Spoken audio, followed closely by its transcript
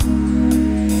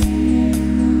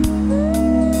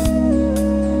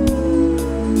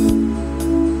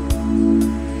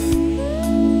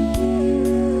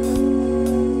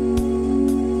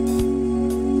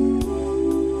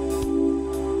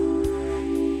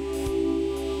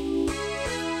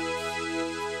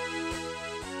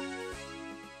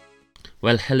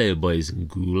Well, hello boys and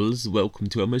ghouls, welcome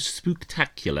to our most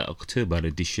spooktacular October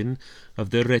edition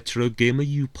of the Retro Gamer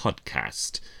U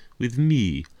podcast, with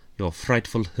me, your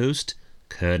frightful host,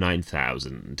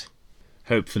 Kerr9000.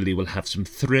 Hopefully we'll have some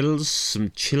thrills,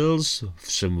 some chills,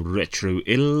 some retro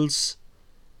ills,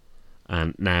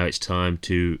 and now it's time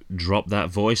to drop that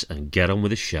voice and get on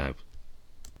with the show.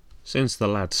 Since the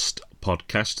last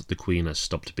podcast, the Queen has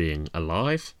stopped being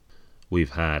alive.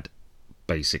 We've had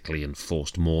basically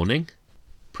enforced mourning.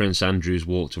 Prince Andrew's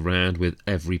walked around with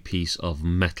every piece of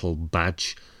metal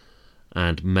badge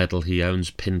and medal he owns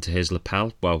pinned to his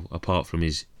lapel, well, apart from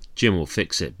his Jim will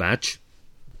fix it badge.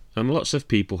 And lots of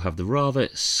people have the rather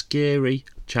scary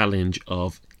challenge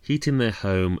of heating their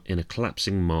home in a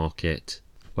collapsing market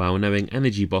while knowing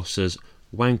energy bosses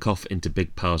wank off into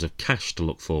big piles of cash to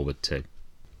look forward to.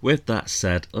 With that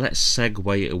said, let's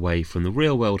segue away from the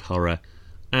real world horror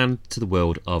and to the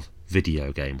world of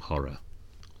video game horror.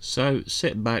 So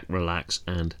sit back, relax,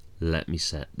 and let me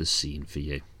set the scene for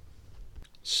you.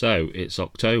 So it's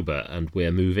October and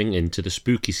we're moving into the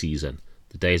spooky season.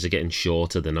 The days are getting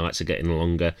shorter, the nights are getting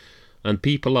longer, and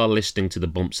people are listening to the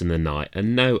bumps in the night.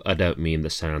 And no, I don't mean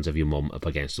the sounds of your mum up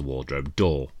against the wardrobe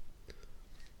door.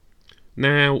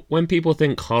 Now, when people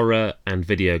think horror and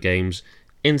video games,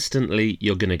 instantly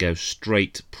you're going to go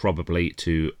straight probably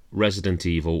to Resident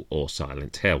Evil or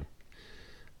Silent Hill.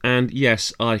 And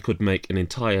yes, I could make an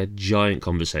entire giant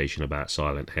conversation about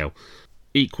Silent Hill.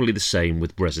 Equally the same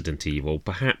with Resident Evil.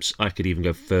 Perhaps I could even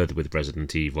go further with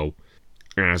Resident Evil,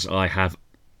 as I have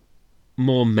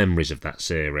more memories of that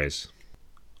series.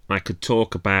 I could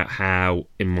talk about how,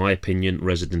 in my opinion,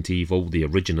 Resident Evil, the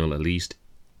original at least,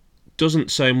 doesn't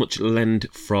so much lend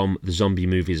from the zombie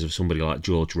movies of somebody like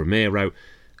George Romero,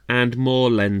 and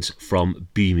more lends from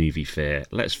B-movie fare.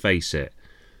 Let's face it,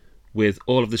 with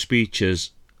all of the speeches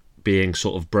being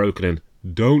sort of broken and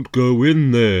 "Don't go in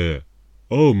there!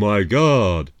 Oh my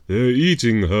god, they're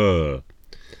eating her!"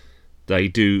 They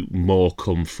do more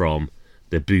come from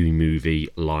the B-movie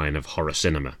line of horror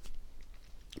cinema.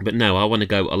 But no, I want to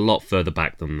go a lot further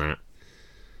back than that.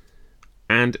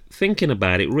 And thinking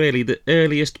about it, really, the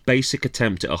earliest basic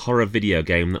attempt at a horror video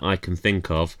game that I can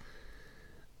think of,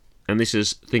 and this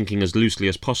is thinking as loosely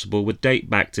as possible, would date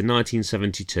back to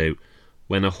 1972,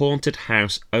 when a haunted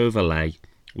house overlay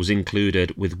was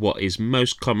included with what is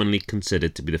most commonly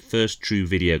considered to be the first true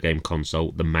video game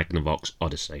console, the Magnavox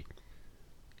Odyssey.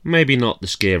 Maybe not the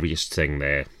scariest thing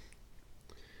there.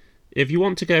 If you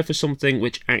want to go for something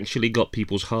which actually got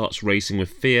people's hearts racing with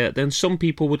fear, then some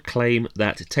people would claim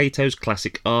that Tato's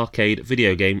classic arcade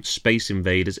video game Space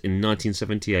Invaders in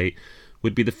 1978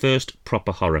 would be the first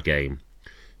proper horror game.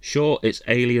 Sure, it's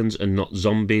aliens and not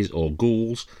zombies or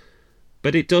ghouls,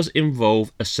 but it does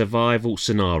involve a survival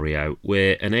scenario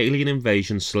where an alien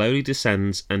invasion slowly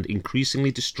descends and increasingly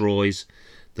destroys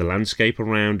the landscape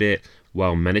around it,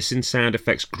 while menacing sound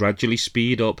effects gradually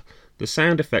speed up. The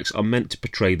sound effects are meant to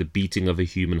portray the beating of a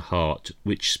human heart,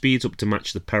 which speeds up to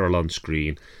match the peril on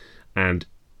screen and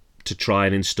to try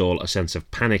and install a sense of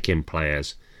panic in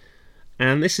players.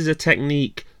 And this is a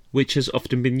technique which has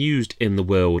often been used in the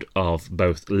world of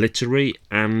both literary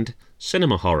and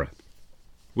cinema horror.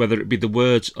 Whether it be the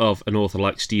words of an author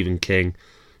like Stephen King,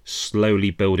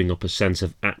 slowly building up a sense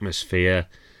of atmosphere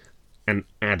and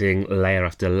adding layer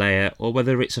after layer, or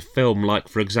whether it's a film like,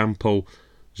 for example,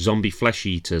 Zombie Flesh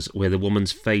Eaters, where the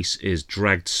woman's face is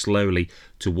dragged slowly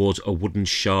towards a wooden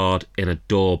shard in a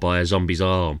door by a zombie's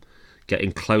arm,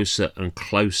 getting closer and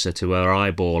closer to her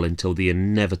eyeball until the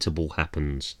inevitable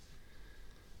happens.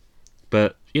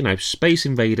 But, Space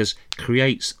Invaders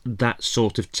creates that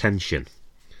sort of tension.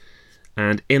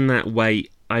 And in that way,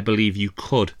 I believe you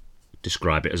could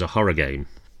describe it as a horror game.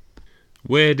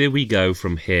 Where do we go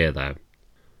from here, though?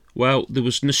 Well, there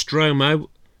was Nostromo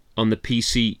on the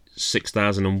PC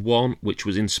 6001, which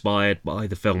was inspired by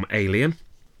the film Alien.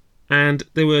 And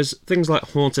there was things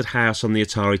like Haunted House on the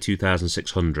Atari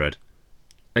 2600.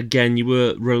 Again, you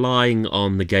were relying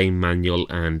on the game manual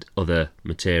and other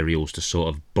materials to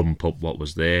sort of bump up what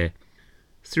was there.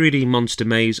 3D Monster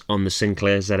Maze on the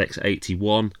Sinclair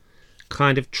ZX81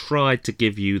 kind of tried to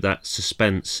give you that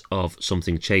suspense of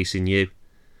something chasing you,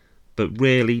 but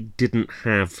really didn't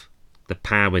have the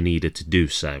power needed to do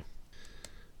so.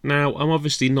 Now, I'm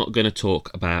obviously not going to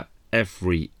talk about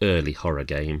every early horror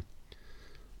game,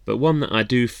 but one that I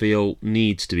do feel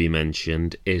needs to be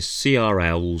mentioned is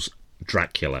CRL's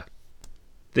Dracula.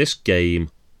 This game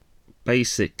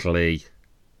basically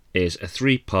is a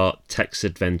 3-part text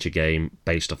adventure game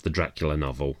based off the Dracula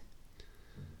novel.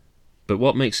 But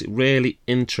what makes it really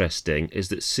interesting is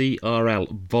that CRL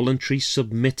voluntarily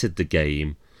submitted the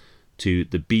game to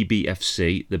the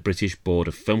BBFC, the British Board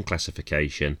of Film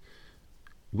Classification,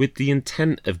 with the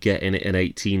intent of getting it an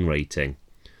 18 rating.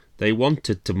 They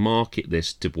wanted to market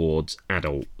this towards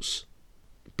adults,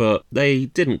 but they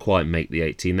didn't quite make the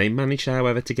 18. They managed,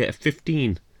 however, to get a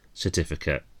 15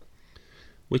 certificate,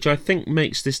 which I think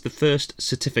makes this the first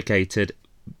certificated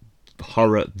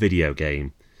horror video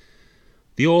game.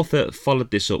 The author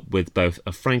followed this up with both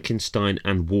a Frankenstein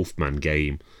and Wolfman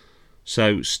game,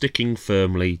 so sticking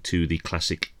firmly to the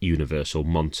classic Universal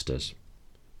monsters.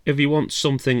 If you want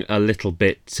something a little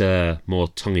bit more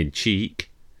tongue-in-cheek,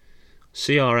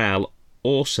 CRL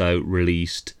also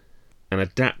released an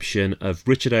adaptation of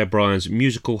Richard O'Brien's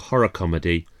musical horror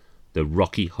comedy, The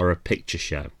Rocky Horror Picture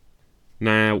Show.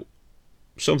 Now,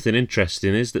 something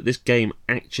interesting is that this game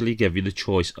actually gave you the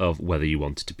choice of whether you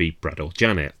wanted to be Brad or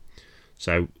Janet,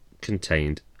 so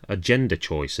contained a gender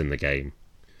choice in the game.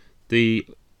 The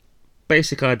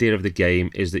basic idea of the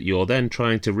game is that you're then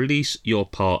trying to release your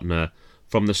partner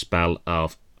from the spell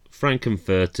of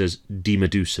Frankenfurter's Die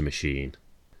Medusa machine.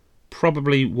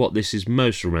 Probably what this is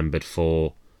most remembered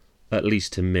for, at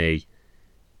least to me,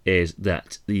 is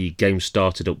that the game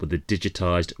started up with a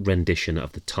digitised rendition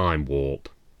of the Time Warp.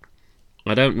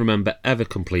 I don't remember ever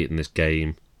completing this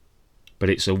game, but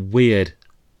it's a weird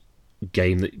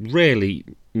game that really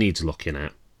needs looking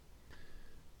at.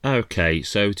 Okay,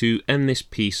 so to end this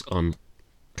piece on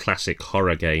classic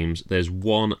horror games, there's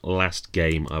one last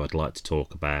game I would like to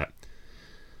talk about.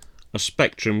 A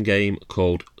Spectrum game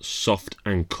called Soft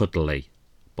and Cuddly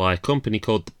by a company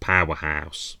called The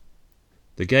Powerhouse.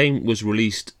 The game was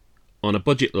released on a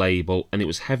budget label and it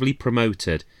was heavily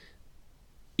promoted,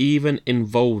 even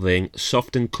involving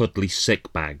soft and cuddly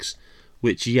sick bags,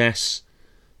 which, yes,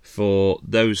 for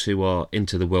those who are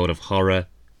into the world of horror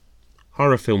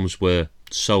films were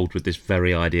sold with this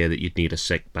very idea that you'd need a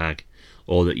sick bag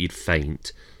or that you'd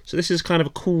faint. So this is kind of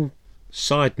a cool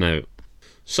side note.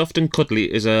 Soft and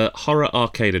Cuddly is a horror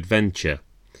arcade adventure,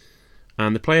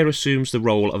 and the player assumes the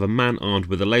role of a man armed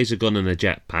with a laser gun and a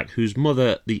jetpack whose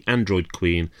mother, the android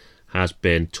queen, has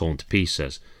been torn to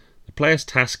pieces. The player's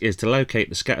task is to locate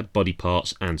the scattered body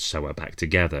parts and sew her back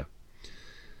together.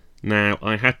 Now,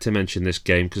 I had to mention this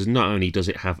game because not only does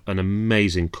it have an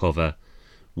amazing cover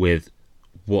with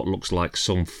what looks like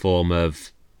some form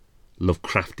of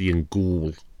Lovecraftian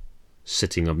ghoul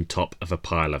sitting on top of a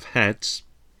pile of heads,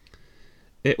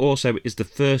 it also is the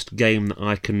first game that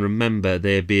I can remember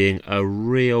there being a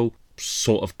real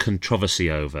sort of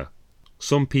controversy over.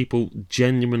 Some people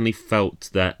genuinely felt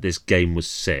that this game was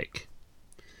sick.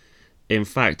 In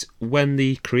fact, when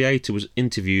the creator was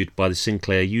interviewed by the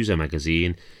Sinclair User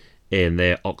magazine in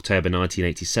their October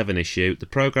 1987 issue, the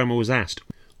programmer was asked,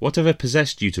 "Whatever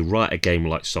possessed you to write a game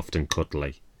like Soft and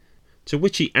Cuddly?" To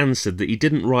which he answered that he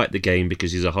didn't write the game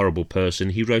because he's a horrible person,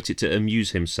 he wrote it to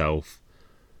amuse himself,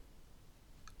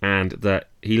 and that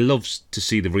he loves to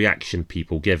see the reaction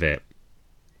people give it.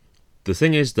 The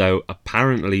thing is, though,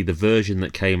 apparently the version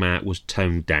that came out was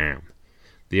toned down.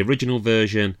 The original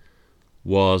version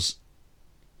was,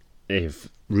 if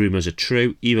rumours are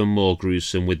true, even more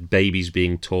gruesome, with babies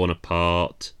being torn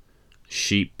apart,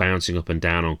 sheep bouncing up and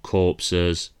down on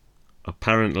corpses.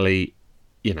 Apparently,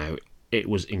 it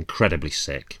was incredibly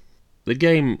sick. The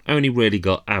game only really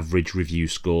got average review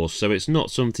scores, so it's not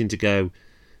something to go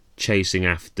chasing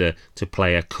after to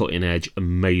play a cutting-edge,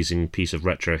 amazing piece of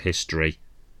retro history.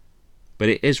 But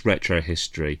it is retro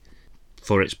history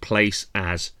for its place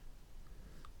as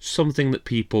something that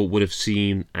people would have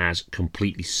seen as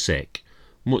completely sick,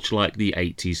 much like the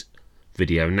 80s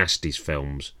Video Nasties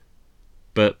films.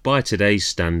 But by today's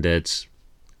standards,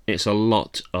 it's a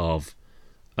lot of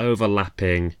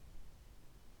overlapping,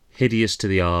 hideous to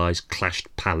the eyes, clashed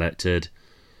paleted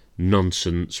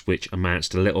nonsense which amounts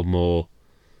to little more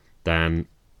than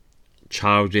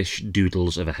childish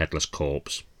doodles of a headless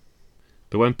corpse.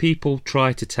 But when people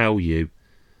try to tell you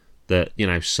that,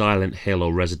 Silent Hill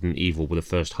or Resident Evil were the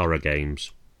first horror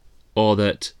games, or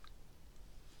that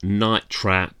Night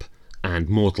Trap and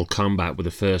Mortal Kombat were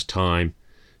the first time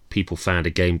people found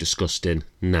a game disgusting,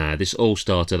 this all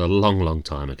started a long, long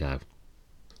time ago.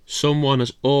 Someone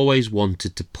has always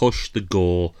wanted to push the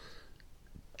gore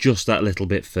just that little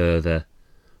bit further,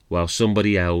 while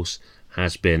somebody else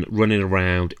has been running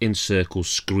around in circles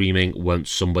screaming, "Won't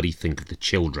somebody think of the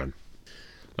children?"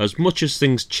 As much as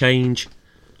things change,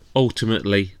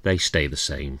 ultimately they stay the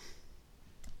same.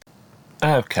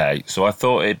 Okay, so I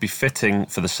thought it'd be fitting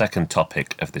for the second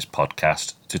topic of this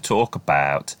podcast to talk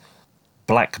about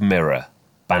Black Mirror,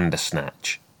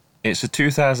 BanderSnatch. It's a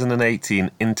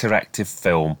 2018 interactive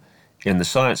film in the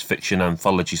science fiction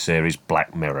anthology series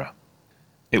Black Mirror.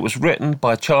 It was written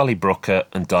by Charlie Brooker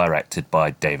and directed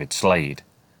by David Slade,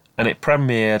 and it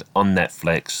premiered on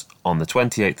Netflix on the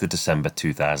 28th of December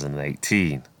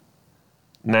 2018.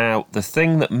 Now, the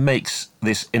thing that makes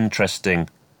this interesting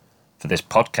for this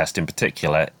podcast in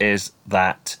particular is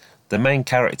that the main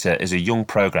character is a young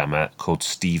programmer called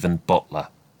Stephen Butler,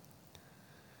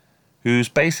 who's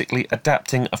basically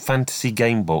adapting a fantasy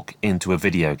game book into a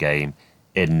video game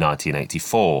in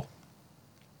 1984.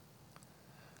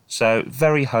 So,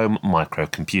 very home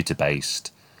microcomputer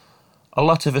based. A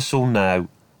lot of us all know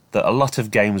that a lot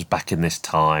of games back in this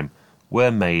time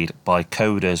were made by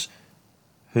coders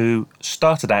who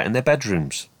started out in their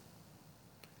bedrooms.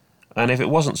 And if it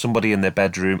wasn't somebody in their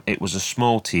bedroom, it was a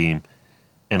small team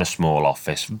in a small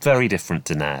office, very different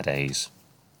to nowadays.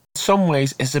 In some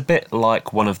ways, it's a bit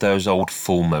like one of those old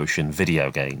full-motion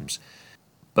video games,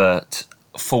 but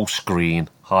full screen,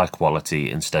 high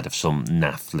quality, instead of some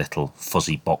naff little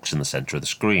fuzzy box in the centre of the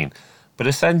screen. But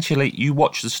essentially, you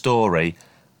watch the story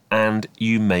and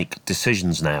you make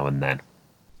decisions now and then.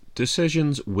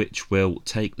 Decisions which will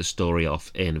take the story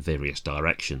off in various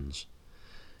directions.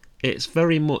 It's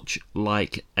very much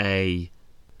like a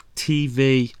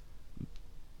TV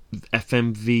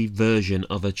FMV version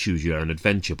of a Choose Your Own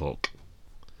Adventure book.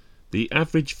 The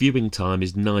average viewing time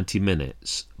is 90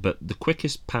 minutes, but the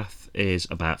quickest path is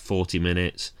about 40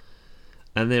 minutes,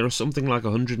 and there are something like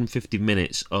 150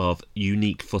 minutes of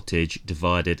unique footage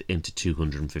divided into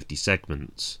 250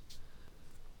 segments,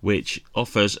 which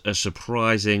offers a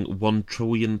surprising 1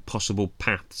 trillion possible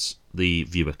paths the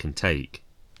viewer can take.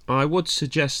 I would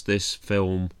suggest this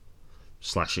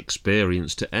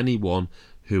film/experience to anyone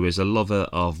who is a lover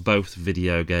of both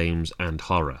video games and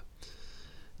horror.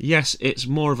 Yes, it's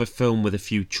more of a film with a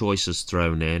few choices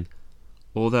thrown in,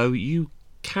 although you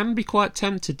can be quite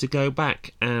tempted to go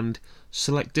back and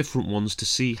select different ones to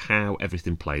see how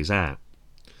everything plays out.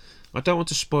 I don't want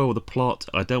to spoil the plot,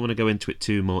 I don't want to go into it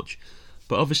too much,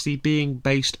 but obviously being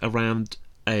based around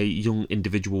a young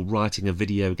individual writing a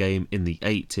video game in the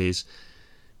 80s,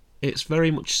 it's very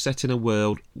much set in a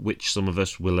world which some of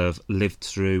us will have lived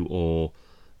through or,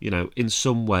 in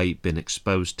some way been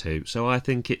exposed to. So I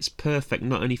think it's perfect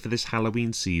not only for this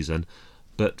Halloween season,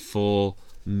 but for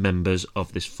members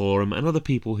of this forum and other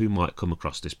people who might come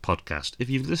across this podcast.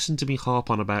 If you've listened to me harp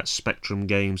on about Spectrum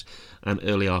games and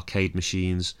early arcade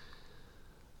machines,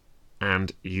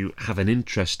 and you have an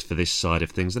interest for this side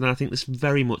of things, then I think this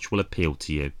very much will appeal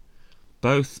to you.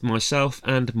 Both myself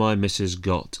and my missus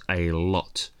got a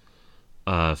lot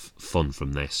of fun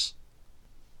from this.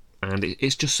 And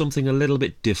it's just something a little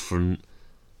bit different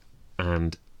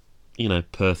and,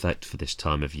 perfect for this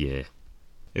time of year.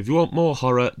 If you want more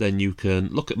horror, then you can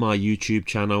look at my YouTube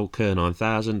channel,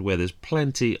 Kerr9000, where there's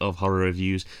plenty of horror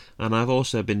reviews, and I've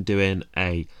also been doing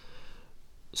a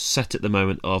set at the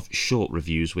moment of short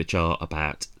reviews, which are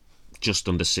about just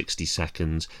under 60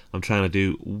 seconds. I'm trying to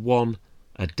do one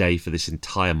a day for this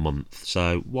entire month,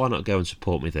 so why not go and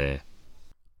support me there?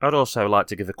 I'd also like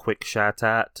to give a quick shout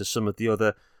out to some of the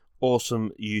other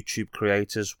awesome YouTube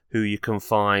creators who you can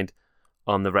find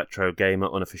on the Retro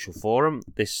Gamer unofficial forum.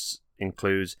 This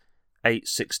includes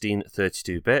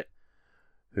 81632bit,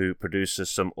 who produces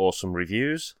some awesome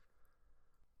reviews.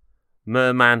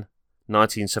 Merman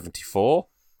 1974,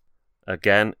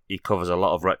 again, he covers a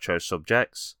lot of retro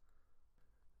subjects.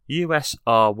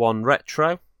 USR1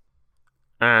 Retro,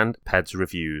 and Peds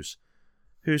Reviews,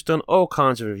 who's done all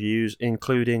kinds of reviews,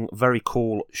 including very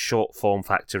cool short form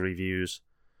factor reviews,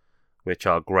 which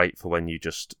are great for when you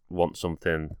just want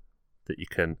something that you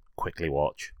can quickly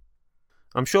watch.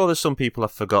 I'm sure there's some people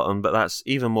I've forgotten, but that's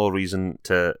even more reason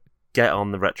to get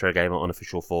on the Retro Gamer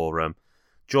unofficial forum,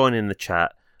 join in the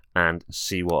chat, and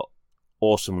see what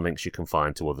awesome links you can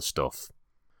find to other stuff.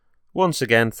 Once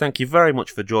again, thank you very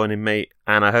much for joining me,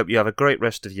 and I hope you have a great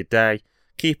rest of your day.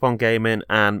 Keep on gaming,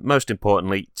 and most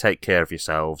importantly, take care of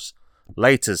yourselves.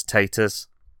 Laters, taters.